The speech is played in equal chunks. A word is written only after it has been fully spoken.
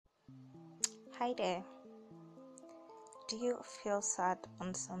Hi there. Do you feel sad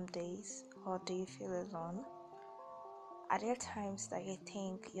on some days or do you feel alone? Are there times that you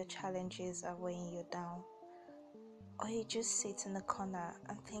think your challenges are weighing you down? Or you just sit in the corner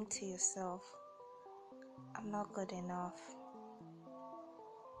and think to yourself, I'm not good enough.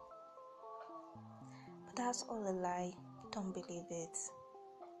 But that's all a lie. Don't believe it.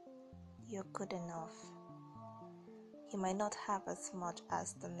 You're good enough. You might not have as much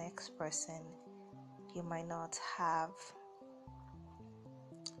as the next person. You might not have,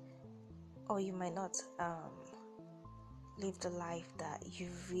 or you might not live the life that you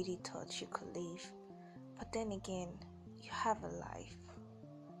really thought you could live. But then again, you have a life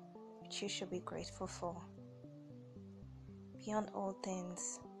which you should be grateful for. Beyond all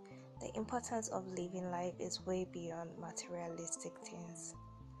things, the importance of living life is way beyond materialistic things.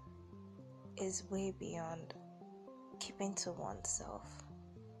 Is way beyond keeping to oneself.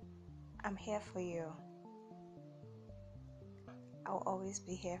 I'm here for you. I'll always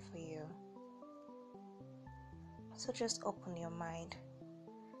be here for you. So just open your mind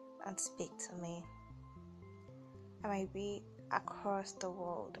and speak to me. I might be across the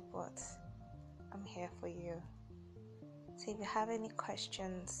world, but I'm here for you. So if you have any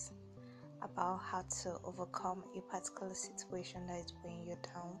questions about how to overcome a particular situation that is weighing you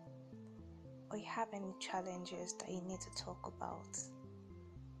down, or you have any challenges that you need to talk about,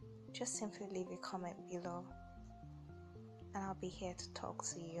 just simply leave a comment below and I'll be here to talk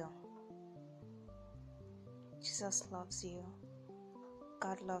to you. Jesus loves you.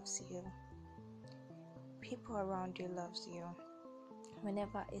 God loves you. People around you loves you.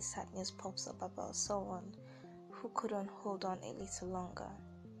 Whenever a sadness pops up about someone who couldn't hold on a little longer,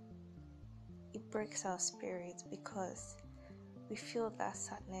 it breaks our spirit because we feel that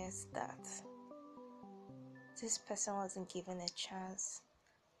sadness that this person wasn't given a chance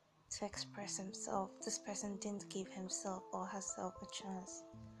to express himself. This person didn't give himself or herself a chance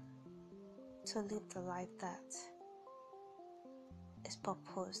to live the life that is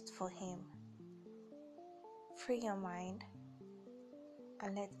purposed for him. Free your mind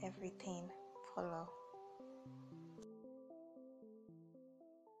and let everything follow.